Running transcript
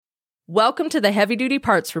Welcome to the Heavy Duty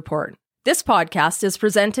Parts Report. This podcast is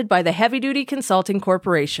presented by the Heavy Duty Consulting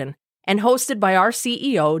Corporation and hosted by our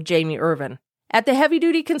CEO, Jamie Irvin. At the Heavy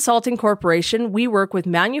Duty Consulting Corporation, we work with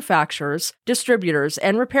manufacturers, distributors,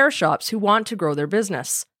 and repair shops who want to grow their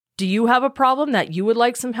business. Do you have a problem that you would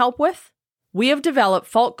like some help with? We have developed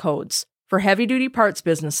fault codes for heavy-duty parts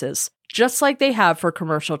businesses, just like they have for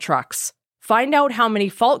commercial trucks. Find out how many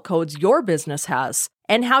fault codes your business has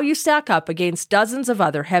and how you stack up against dozens of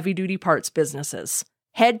other heavy-duty parts businesses.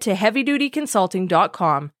 Head to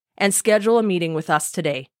heavydutyconsulting.com and schedule a meeting with us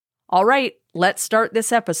today. All right, let's start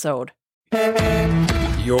this episode.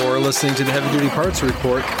 You're listening to the Heavy Duty Parts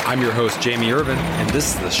Report. I'm your host, Jamie Irvin, and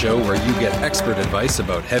this is the show where you get expert advice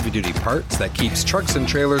about heavy-duty parts that keeps trucks and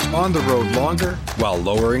trailers on the road longer while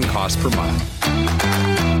lowering cost per mile.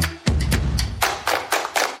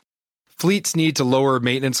 Fleets need to lower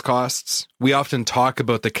maintenance costs. We often talk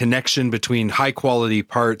about the connection between high-quality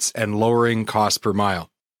parts and lowering cost per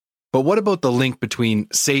mile. But what about the link between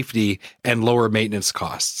safety and lower maintenance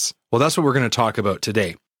costs? Well, that's what we're going to talk about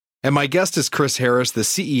today. And my guest is Chris Harris, the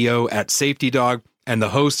CEO at Safety Dog and the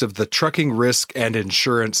host of the Trucking Risk and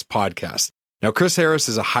Insurance podcast. Now, Chris Harris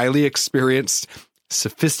is a highly experienced,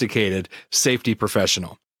 sophisticated safety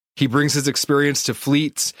professional. He brings his experience to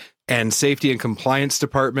fleets and safety and compliance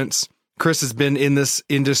departments. Chris has been in this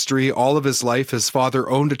industry all of his life. His father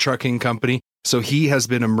owned a trucking company, so he has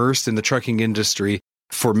been immersed in the trucking industry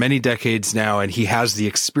for many decades now, and he has the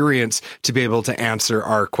experience to be able to answer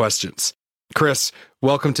our questions. Chris,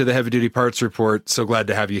 welcome to the Heavy Duty Parts Report. So glad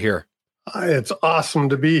to have you here. It's awesome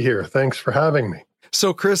to be here. Thanks for having me.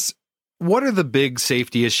 So, Chris, what are the big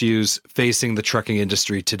safety issues facing the trucking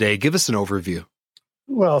industry today? Give us an overview.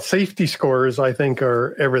 Well, safety scores, I think,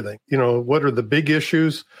 are everything. You know, what are the big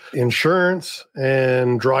issues? Insurance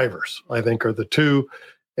and drivers, I think, are the two.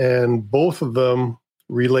 And both of them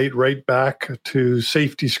relate right back to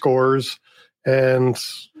safety scores and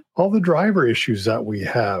all the driver issues that we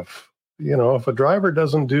have. You know, if a driver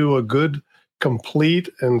doesn't do a good, complete,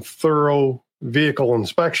 and thorough vehicle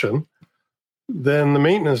inspection, then the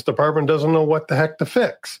maintenance department doesn't know what the heck to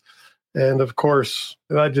fix. And of course,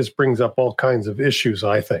 that just brings up all kinds of issues,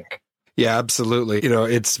 I think. Yeah, absolutely. You know,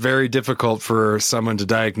 it's very difficult for someone to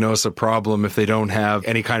diagnose a problem if they don't have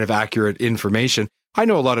any kind of accurate information. I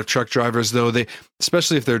know a lot of truck drivers, though,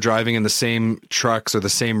 especially if they're driving in the same trucks or the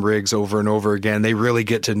same rigs over and over again, they really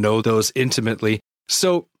get to know those intimately.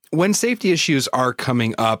 So when safety issues are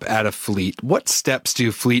coming up at a fleet, what steps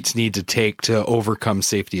do fleets need to take to overcome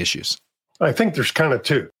safety issues? I think there's kind of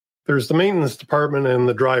two. There's the maintenance department and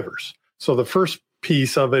the drivers. So the first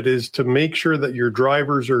piece of it is to make sure that your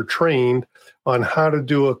drivers are trained on how to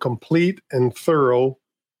do a complete and thorough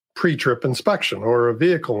pre-trip inspection or a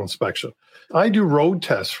vehicle inspection. I do road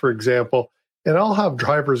tests, for example, and I'll have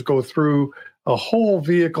drivers go through a whole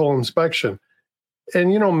vehicle inspection.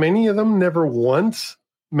 And, you know, many of them never once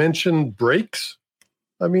mention brakes.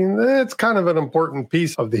 I mean, that's kind of an important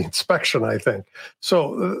piece of the inspection, I think.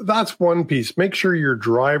 So that's one piece. Make sure your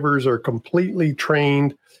drivers are completely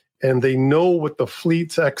trained and they know what the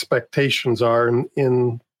fleet's expectations are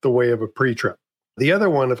in the way of a pre-trip. The other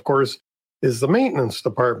one, of course, is the maintenance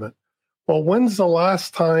department. Well, when's the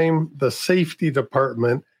last time the safety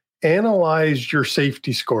department analyzed your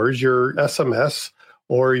safety scores, your SMS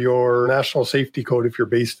or your national safety code if you're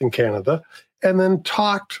based in Canada, and then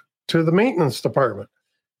talked to the maintenance department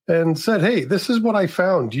and said, hey, this is what I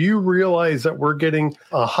found. Do you realize that we're getting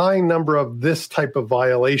a high number of this type of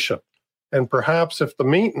violation? And perhaps if the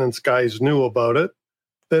maintenance guys knew about it,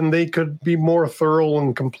 then they could be more thorough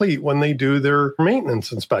and complete when they do their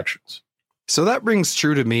maintenance inspections. So that rings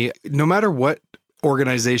true to me. No matter what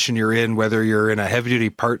organization you're in, whether you're in a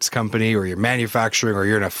heavy-duty parts company or you're manufacturing or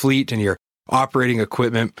you're in a fleet and you're operating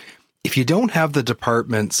equipment, if you don't have the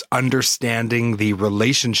departments understanding the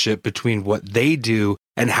relationship between what they do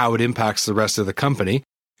and how it impacts the rest of the company,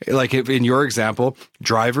 like if in your example,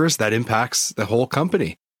 drivers, that impacts the whole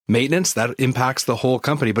company. Maintenance, that impacts the whole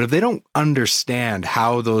company. But if they don't understand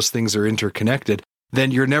how those things are interconnected,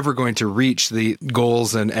 then you're never going to reach the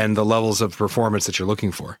goals and the levels of performance that you're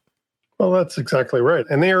looking for. Well, that's exactly right.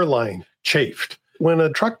 An airline chafed. When a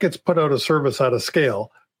truck gets put out of service out of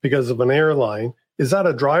scale because of an airline, is that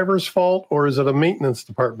a driver's fault or is it a maintenance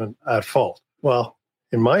department at fault? Well,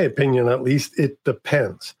 in my opinion, at least, it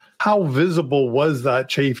depends. How visible was that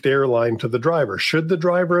chafed airline to the driver? Should the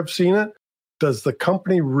driver have seen it? Does the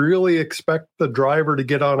company really expect the driver to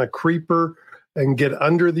get on a creeper and get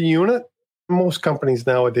under the unit? Most companies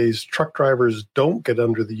nowadays, truck drivers don't get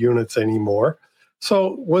under the units anymore.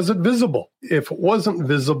 So was it visible? If it wasn't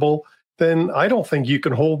visible, then I don't think you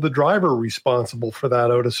can hold the driver responsible for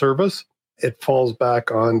that out of service. It falls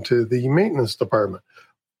back onto the maintenance department.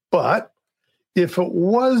 But if it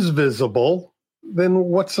was visible, then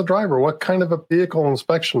what's the driver? What kind of a vehicle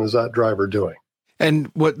inspection is that driver doing?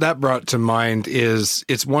 And what that brought to mind is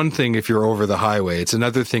it's one thing if you're over the highway. It's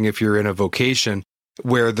another thing if you're in a vocation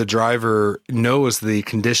where the driver knows the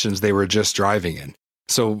conditions they were just driving in.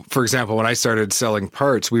 So, for example, when I started selling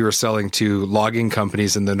parts, we were selling to logging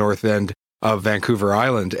companies in the north end of Vancouver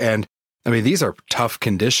Island. And I mean, these are tough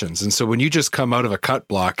conditions. And so when you just come out of a cut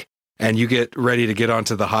block and you get ready to get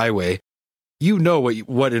onto the highway, you know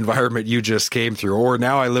what environment you just came through. Or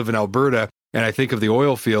now I live in Alberta and I think of the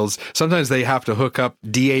oil fields. Sometimes they have to hook up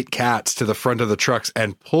D8 cats to the front of the trucks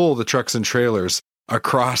and pull the trucks and trailers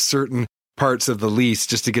across certain parts of the lease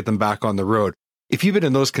just to get them back on the road. If you've been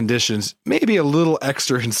in those conditions, maybe a little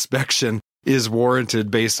extra inspection is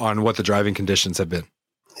warranted based on what the driving conditions have been.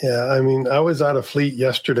 Yeah, I mean, I was at a fleet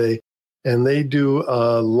yesterday and they do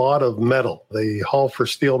a lot of metal. They haul for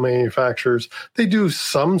steel manufacturers. They do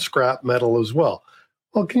some scrap metal as well.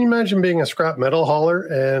 Well, can you imagine being a scrap metal hauler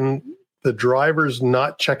and the drivers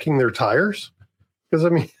not checking their tires? Because, I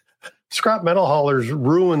mean, scrap metal haulers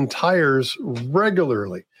ruin tires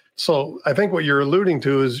regularly. So I think what you're alluding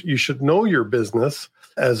to is you should know your business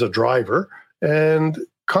as a driver and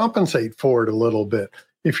compensate for it a little bit.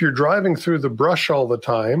 If you're driving through the brush all the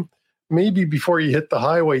time, maybe before you hit the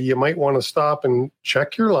highway, you might want to stop and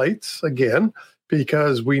check your lights again,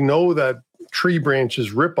 because we know that tree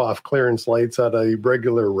branches rip off clearance lights at a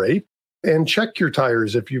regular rate. And check your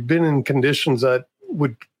tires. If you've been in conditions that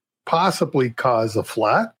would possibly cause a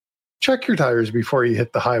flat, check your tires before you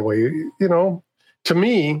hit the highway. You know, to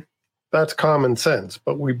me, that's common sense.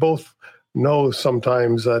 But we both know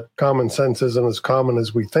sometimes that common sense isn't as common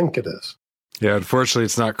as we think it is. Yeah, unfortunately,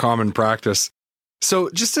 it's not common practice.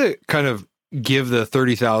 So just to kind of give the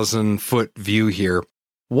 30,000-foot view here,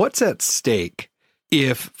 what's at stake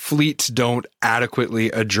if fleets don't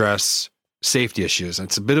adequately address safety issues?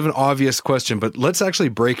 It's a bit of an obvious question, but let's actually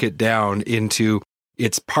break it down into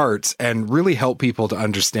its parts and really help people to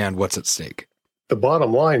understand what's at stake. The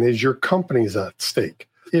bottom line is your company's at stake.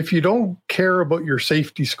 If you don't care about your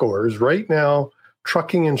safety scores, right now,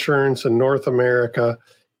 trucking insurance in North America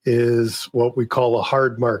is what we call a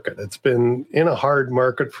hard market. It's been in a hard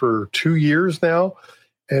market for 2 years now.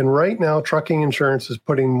 And right now, trucking insurance is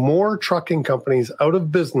putting more trucking companies out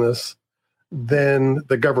of business than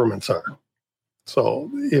the governments are. So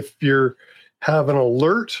if you have an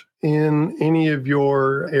alert in any of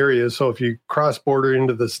your areas, so if you cross border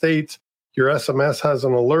into the States, your SMS has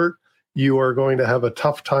an alert, you are going to have a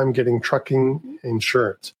tough time getting trucking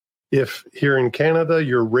insurance. If here in Canada,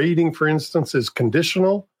 your rating, for instance, is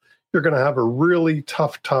conditional, you're going to have a really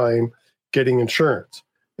tough time getting insurance.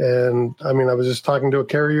 And I mean, I was just talking to a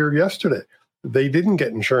carrier yesterday. They didn't get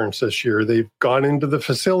insurance this year. They've gone into the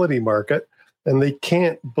facility market and they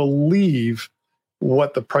can't believe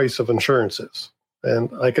what the price of insurance is. And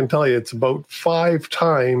I can tell you it's about 5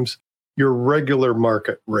 times your regular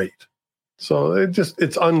market rate. So it's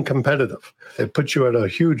uncompetitive. It puts you at a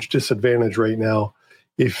huge disadvantage right now.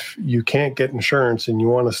 If you can't get insurance and you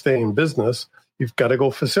want to stay in business, you've got to go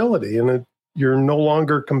facility and you're no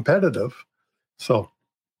longer competitive. So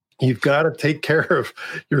you've got to take care of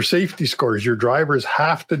your safety scores. Your drivers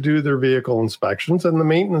have to do their vehicle inspections and the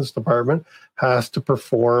maintenance department has to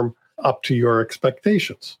perform up to your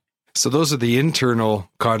expectations. So those are the internal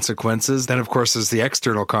consequences. Then, of course, there's the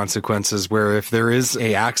external consequences where if there is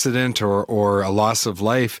an accident or a loss of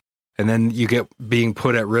life, and then you get being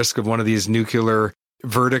put at risk of one of these nuclear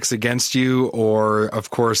verdicts against you, or,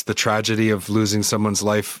 of course, the tragedy of losing someone's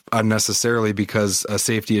life unnecessarily because a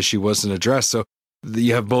safety issue wasn't addressed. So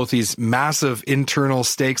you have both these massive internal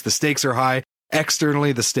stakes. The stakes are high.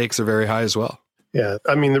 Externally, the stakes are very high as well. Yeah.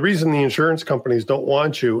 I mean, the reason the insurance companies don't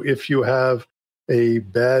want you if you have a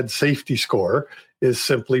bad safety score is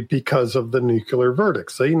simply because of the nuclear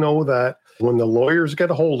verdicts. They know that when the lawyers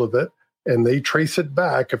get a hold of it and they trace it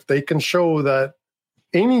back, if they can show that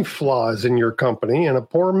any flaws in your company, and a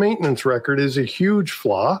poor maintenance record is a huge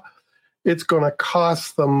flaw, it's going to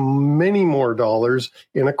cost them many more dollars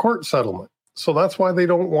in a court settlement. So that's why they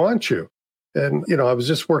don't want you. And, you know, I was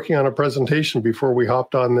just working on a presentation before we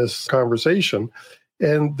hopped on this conversation,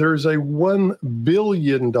 and there's a $1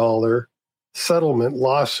 billion settlement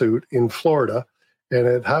lawsuit in Florida, and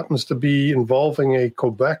it happens to be involving a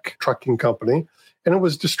Quebec trucking company, and it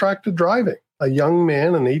was distracted driving. A young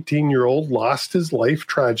man, an 18-year-old, lost his life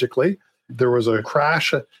tragically. There was a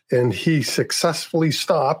crash, and he successfully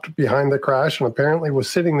stopped behind the crash and apparently was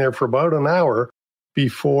sitting there for about an hour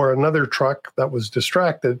before another truck that was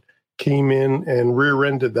distracted came in and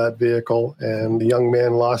rear-ended that vehicle, and the young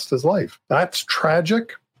man lost his life. That's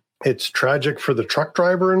tragic. It's tragic for the truck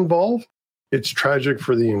driver involved. It's tragic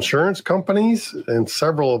for the insurance companies, and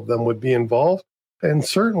several of them would be involved. And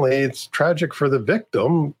certainly it's tragic for the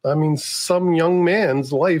victim. I mean, some young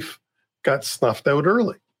man's life got snuffed out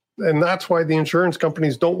early. And that's why the insurance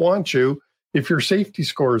companies don't want you if your safety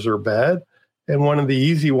scores are bad. And one of the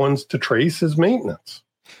easy ones to trace is maintenance.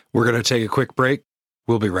 We're going to take a quick break.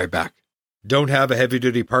 We'll be right back. Don't have a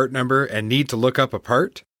heavy-duty part number and need to look up a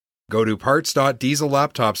part? Go to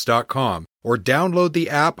parts.diesellaptops.com or download the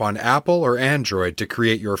app on Apple or Android to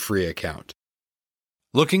create your free account.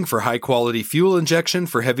 Looking for high-quality fuel injection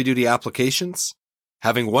for heavy-duty applications?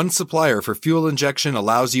 Having one supplier for fuel injection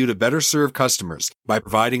allows you to better serve customers by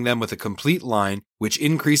providing them with a complete line, which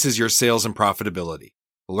increases your sales and profitability.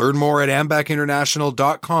 Learn more at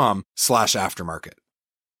ambackinternational.com/aftermarket.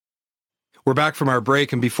 We're back from our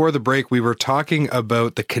break, and before the break, we were talking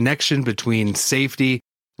about the connection between safety,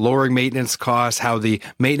 lowering maintenance costs, how the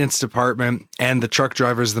maintenance department and the truck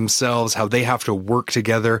drivers themselves, how they have to work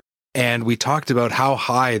together. And we talked about how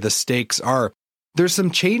high the stakes are. There's some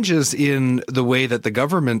changes in the way that the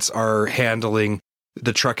governments are handling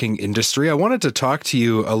the trucking industry. I wanted to talk to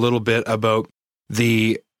you a little bit about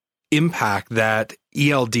the impact that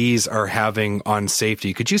ELDs are having on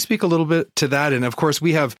safety. Could you speak a little bit to that? And of course,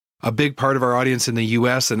 we have a big part of our audience in the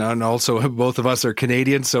US, and also both of us are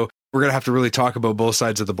Canadian. So we're going to have to really talk about both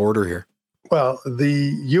sides of the border here. Well,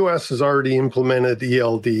 the US has already implemented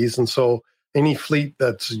ELDs. And so any fleet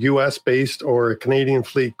that's US based or a Canadian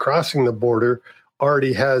fleet crossing the border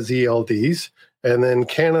already has ELDs. And then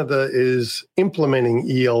Canada is implementing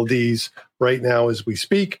ELDs right now as we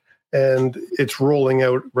speak, and it's rolling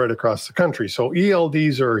out right across the country. So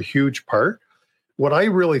ELDs are a huge part. What I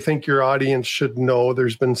really think your audience should know,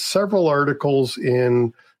 there's been several articles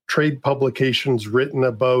in trade publications written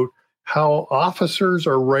about how officers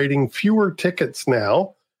are writing fewer tickets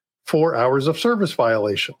now for hours of service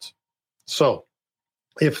violations. So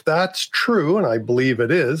if that's true, and I believe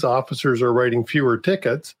it is, officers are writing fewer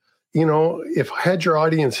tickets. You know, if I had your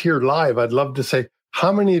audience here live, I'd love to say,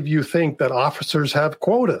 how many of you think that officers have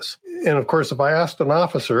quotas? And of course, if I asked an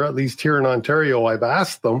officer, at least here in Ontario, I've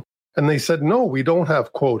asked them, and they said, no, we don't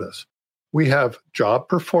have quotas. We have job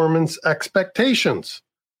performance expectations.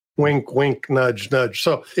 Wink, wink, nudge, nudge.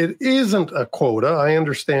 So it isn't a quota. I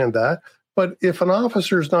understand that. But if an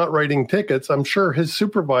officer's not writing tickets, I'm sure his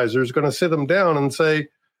supervisor is going to sit him down and say,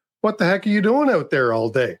 what the heck are you doing out there all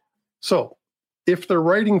day? So if they're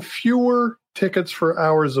writing fewer tickets for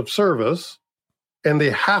hours of service and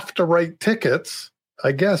they have to write tickets,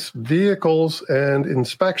 I guess vehicles and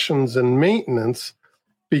inspections and maintenance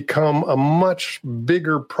become a much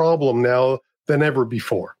bigger problem now than ever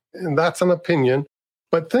before. And that's an opinion.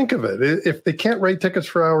 But think of it. If they can't write tickets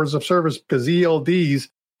for hours of service because ELDs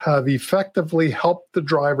have effectively helped the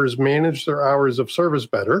drivers manage their hours of service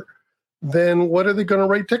better, then what are they going to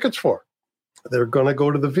write tickets for? They're going to go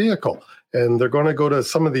to the vehicle, and they're going to go to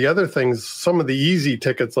some of the other things, some of the easy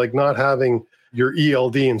tickets, like not having your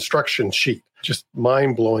ELD instruction sheet. Just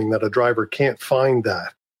mind-blowing that a driver can't find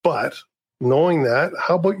that. But knowing that,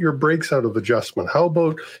 how about your brakes out of adjustment? How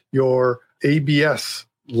about your ABS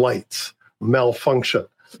lights malfunction?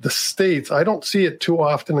 The States, I don't see it too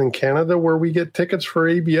often in Canada where we get tickets for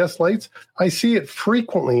ABS lights. I see it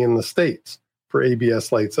frequently in the States for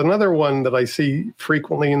ABS lights. Another one that I see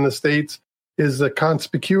frequently in the States is the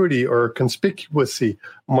conspicuity or conspicuousy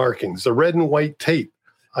markings, the red and white tape.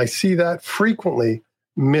 I see that frequently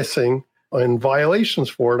missing and violations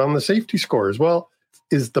for it on the safety scores. Well,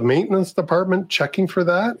 is the maintenance department checking for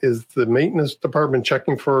that? Is the maintenance department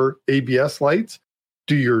checking for ABS lights?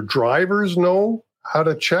 Do your drivers know how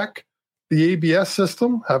to check the ABS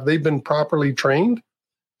system? Have they been properly trained?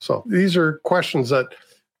 So these are questions that,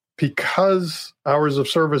 because hours of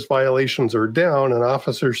service violations are down and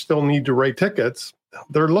officers still need to write tickets,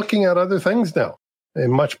 they're looking at other things now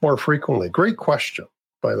and much more frequently. Great question,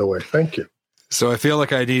 by the way. Thank you. So I feel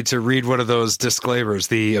like I need to read one of those disclaimers.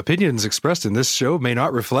 The opinions expressed in this show may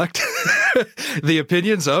not reflect the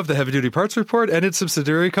opinions of the Heavy Duty Parts Report and its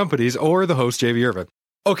subsidiary companies or the host, Jamie Irvin.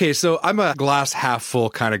 Okay, so I'm a glass half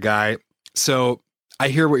full kind of guy. So I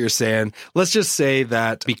hear what you're saying. Let's just say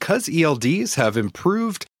that because ELDs have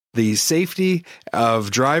improved the safety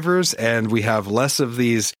of drivers and we have less of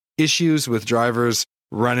these issues with drivers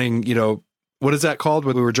running, what is that called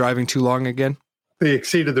when we were driving too long again? They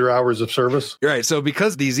exceeded their hours of service. Right. So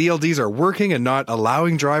because these ELDs are working and not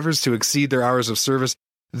allowing drivers to exceed their hours of service,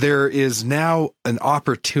 there is now an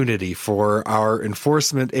opportunity for our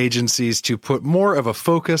enforcement agencies to put more of a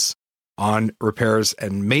focus on repairs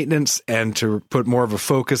and maintenance and to put more of a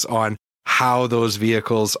focus on how those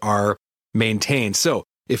vehicles are maintained. So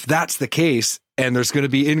if that's the case and there's going to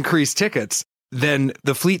be increased tickets, then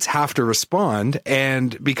the fleets have to respond.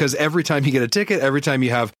 And because every time you get a ticket, every time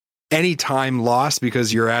you have any time lost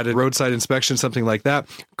because you're at a roadside inspection, something like that,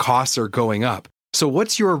 costs are going up. So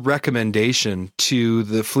what's your recommendation to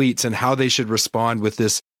the fleets and how they should respond with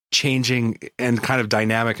this changing and kind of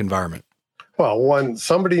dynamic environment? Well, one,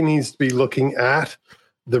 somebody needs to be looking at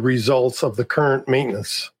the results of the current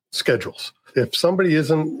maintenance schedules. If somebody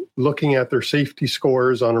isn't looking at their safety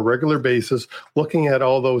scores on a regular basis, looking at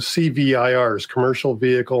all those CVIRs, commercial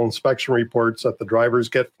vehicle inspection reports that the drivers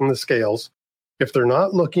get from the scales, if they're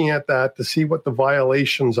not looking at that to see what the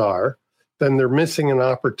violations are, then they're missing an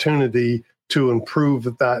opportunity to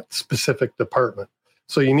improve that specific department.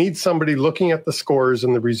 So you need somebody looking at the scores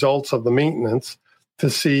and the results of the maintenance to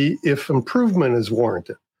see if improvement is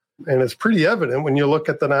warranted. And it's pretty evident when you look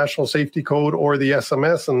at the National Safety Code or the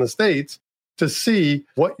SMS in the States to see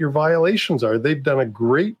what your violations are. They've done a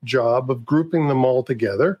great job of grouping them all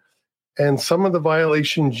together. And some of the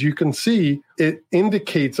violations you can see, it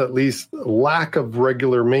indicates at least lack of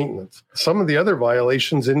regular maintenance. Some of the other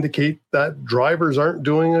violations indicate that drivers aren't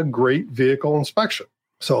doing a great vehicle inspection.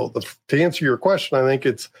 So to answer your question, I think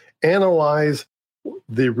it's analyze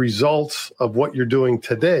the results of what you're doing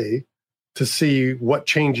today to see what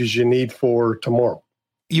changes you need for tomorrow.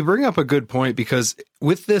 You bring up a good point because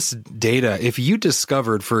with this data, if you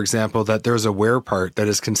discovered, for example, that there's a wear part that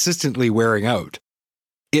is consistently wearing out,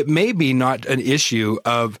 it may be not an issue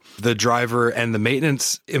of the driver and the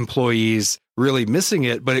maintenance employees really missing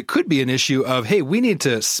it, but it could be an issue of, hey, we need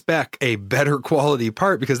to spec a better quality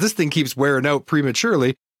part because this thing keeps wearing out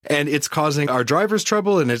prematurely and it's causing our drivers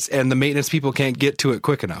trouble and the maintenance people can't get to it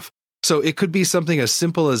quick enough. So it could be something as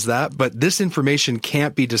simple as that, but this information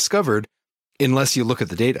can't be discovered unless you look at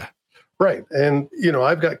the data. Right. And,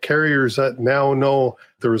 I've got carriers that now know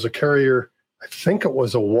there was a carrier, I think it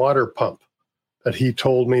was a water pump, that he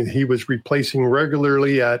told me he was replacing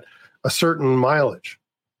regularly at a certain mileage.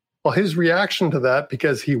 Well, his reaction to that,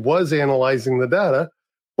 because he was analyzing the data,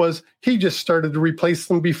 was he just started to replace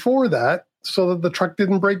them before that so that the truck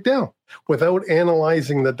didn't break down. Without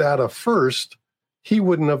analyzing the data first, he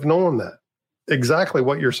wouldn't have known that. Exactly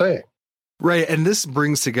what you're saying. Right. And this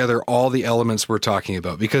brings together all the elements we're talking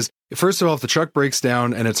about. Because first of all, if the truck breaks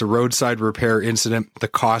down and it's a roadside repair incident, the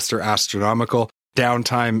costs are astronomical.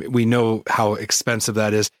 Downtime, we know how expensive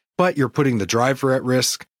that is, but you're putting the driver at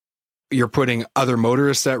risk. You're putting other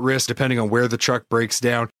motorists at risk, depending on where the truck breaks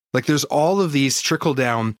down. Like there's all of these trickle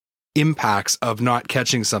down impacts of not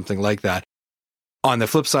catching something like that. On the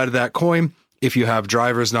flip side of that coin, if you have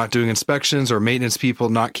drivers not doing inspections or maintenance people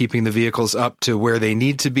not keeping the vehicles up to where they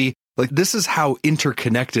need to be, like this is how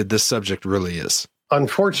interconnected this subject really is.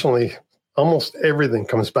 Unfortunately, almost everything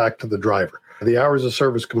comes back to the driver. The hours of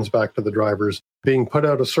service comes back to the drivers. Being put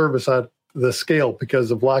out of service at the scale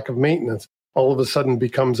because of lack of maintenance all of a sudden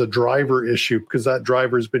becomes a driver issue because that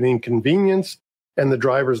driver's been inconvenienced and the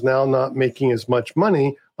driver's now not making as much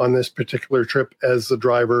money on this particular trip as the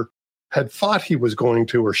driver had thought he was going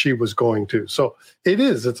to or she was going to. So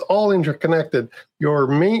it's all interconnected. Your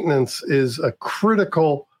maintenance is a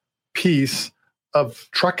critical piece of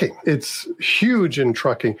trucking. It's huge in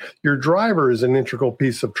trucking. Your driver is an integral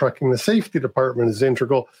piece of trucking. The safety department is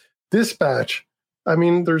integral. Dispatch,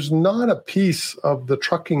 there's not a piece of the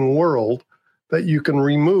trucking world that you can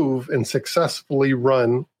remove and successfully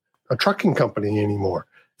run a trucking company anymore.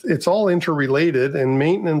 It's all interrelated, and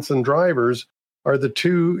maintenance and drivers are the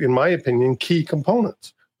two, in my opinion, key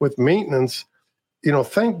components. With maintenance,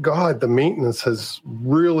 thank God the maintenance has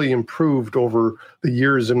really improved over the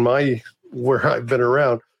years where I've been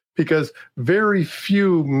around, because very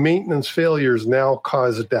few maintenance failures now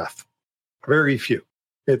cause death. Very few.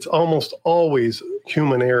 It's almost always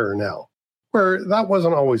human error now, where that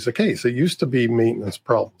wasn't always the case. It used to be maintenance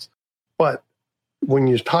problems. But when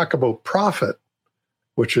you talk about profit,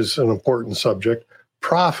 which is an important subject,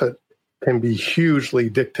 profit can be hugely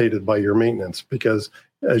dictated by your maintenance because,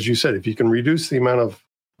 as you said, if you can reduce the amount of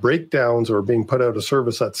breakdowns or being put out of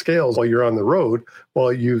service at scales while you're on the road,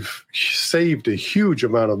 well, you've saved a huge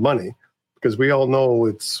amount of money because we all know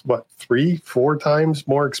it's 3-4 times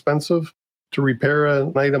more expensive to repair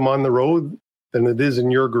an item on the road than it is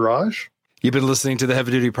in your garage. You've been listening to the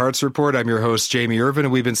Heavy Duty Parts Report. I'm your host, Jamie Irvin,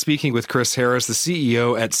 and we've been speaking with Chris Harris, the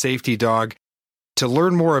CEO at Safety Dog. To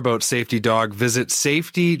learn more about Safety Dog, visit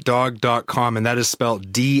safetydog.com, and that is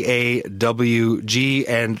spelled DAWG,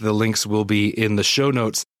 and the links will be in the show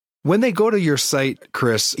notes. When they go to your site,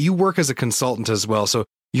 Chris, you work as a consultant as well, so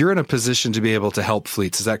you're in a position to be able to help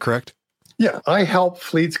fleets. Is that correct? Yeah, I help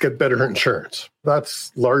fleets get better insurance.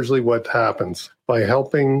 That's largely what happens. By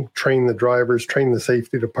helping train the drivers, train the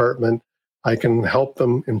safety department, I can help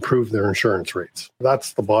them improve their insurance rates.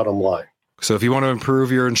 That's the bottom line. So if you want to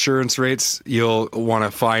improve your insurance rates, you'll want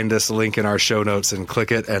to find this link in our show notes and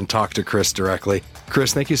click it and talk to Chris directly.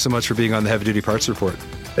 Chris, thank you so much for being on the Heavy Duty Parts Report.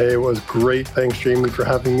 It was great. Thanks, Jamie, for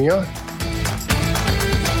having me on.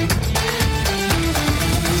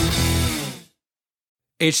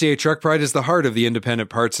 HDA Truck Pride is the heart of the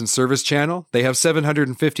independent parts and service channel. They have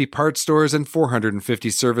 750 parts stores and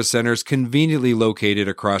 450 service centers conveniently located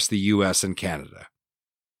across the U.S. and Canada.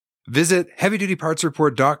 Visit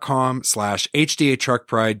heavydutypartsreport.com/HDA Truck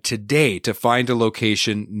Pride today to find a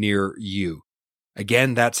location near you.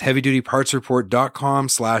 Again, that's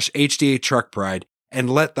heavydutypartsreport.com/HDA Truck Pride,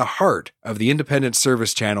 and let the heart of the independent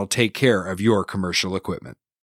service channel take care of your commercial equipment.